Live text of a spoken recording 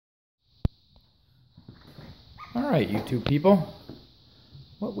Alright, YouTube people,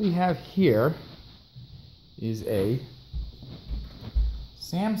 what we have here is a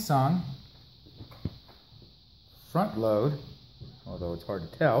Samsung front load, although it's hard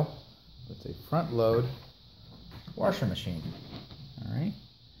to tell, but it's a front load washer machine. Alright,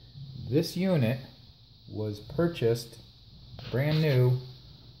 this unit was purchased brand new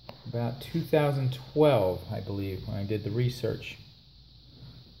about 2012, I believe, when I did the research.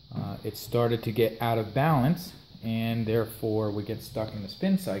 It started to get out of balance, and therefore would get stuck in the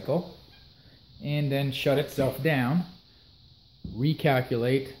spin cycle and then shut itself down,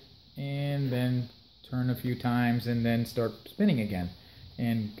 recalculate, and then turn a few times and then start spinning again,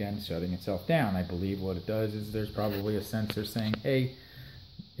 and again shutting itself down. I believe what it does is there's probably a sensor saying, hey,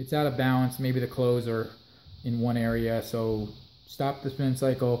 it's out of balance, maybe the clothes are in one area, so stop the spin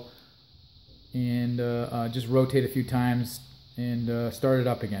cycle and just rotate a few times and start it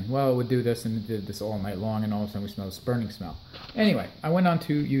up again. Well, it would do this, and it did this all night long, and all of a sudden we smelled this burning smell. Anyway, I went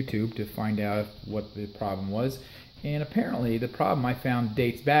onto YouTube to find out what the problem was, and apparently the problem I found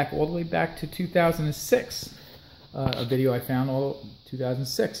dates back all the way back to 2006. A video I found all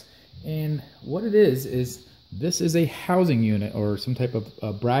 2006, and what it is this is a housing unit or some type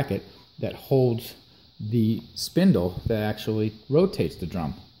of bracket that holds the spindle that actually rotates the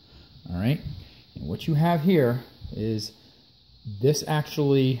drum. All right, and what you have here is this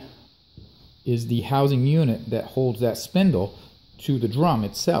actually is the housing unit that holds that spindle to the drum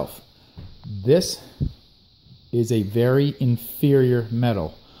itself. This is a very inferior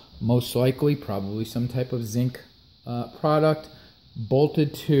metal, most likely probably some type of zinc product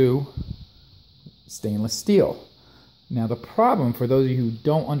bolted to stainless steel. Now the problem, for those of you who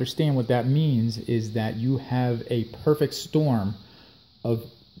don't understand what that means, is that you have a perfect storm of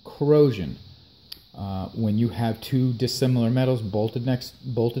corrosion. When you have two dissimilar metals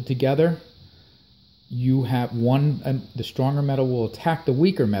bolted together, you have the stronger metal will attack the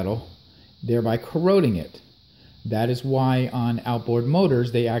weaker metal, thereby corroding it. That is why on outboard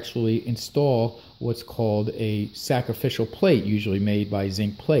motors they actually install what's called a sacrificial plate, usually made by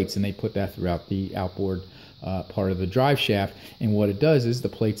zinc plates, and they put that throughout the outboard part of the drive shaft. And what it does is the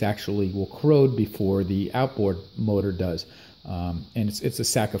plates actually will corrode before the outboard motor does. And it's a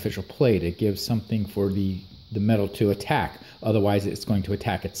sacrificial plate. It gives something for the metal to attack. Otherwise, it's going to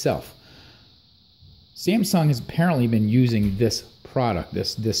attack itself. Samsung has apparently been using this product,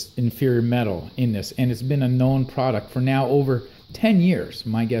 this inferior metal in this, and it's been a known product for now over 10 years.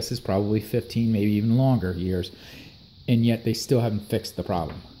 My guess is probably 15, maybe even longer years, and yet they still haven't fixed the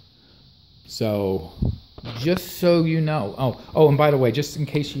problem. So just so you know, oh, and by the way, just in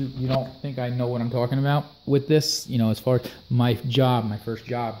case you don't think I know what I'm talking about with this, you know, as far as my first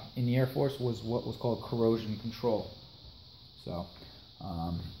job in the Air Force was what was called corrosion control. So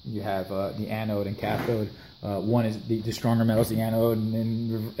you have the anode and cathode. One is the stronger metal is the anode,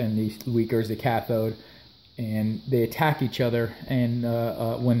 and the weaker is the cathode, and they attack each other. And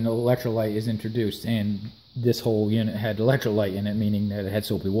when electrolyte is introduced, and this whole unit had electrolyte in it, meaning that it had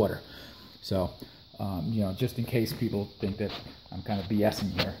soapy water. So you know, just in case people think that I'm kind of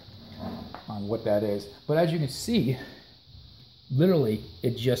BSing here on what that is. But as you can see, literally,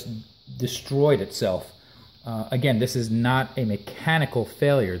 it just destroyed itself. Again, this is not a mechanical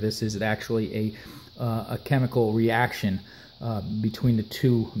failure. This is actually a chemical reaction between the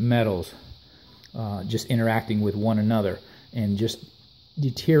two metals, just interacting with one another and just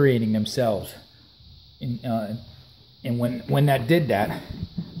deteriorating themselves. And when that did that,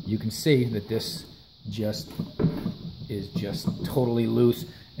 you can see that this is just totally loose,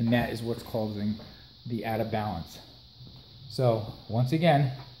 and that is what's causing the out of balance. So once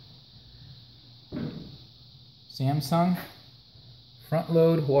again, Samsung front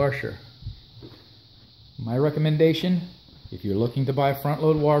load washer. My recommendation, if you're looking to buy a front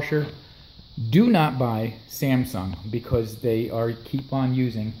load washer, do not buy Samsung, because they keep on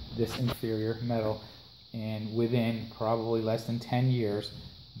using this inferior metal, and within probably less than 10 years,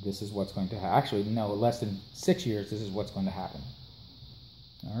 this is what's going to happen. Actually, no, less than 6 years, this is what's going to happen.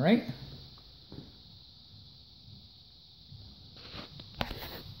 All right?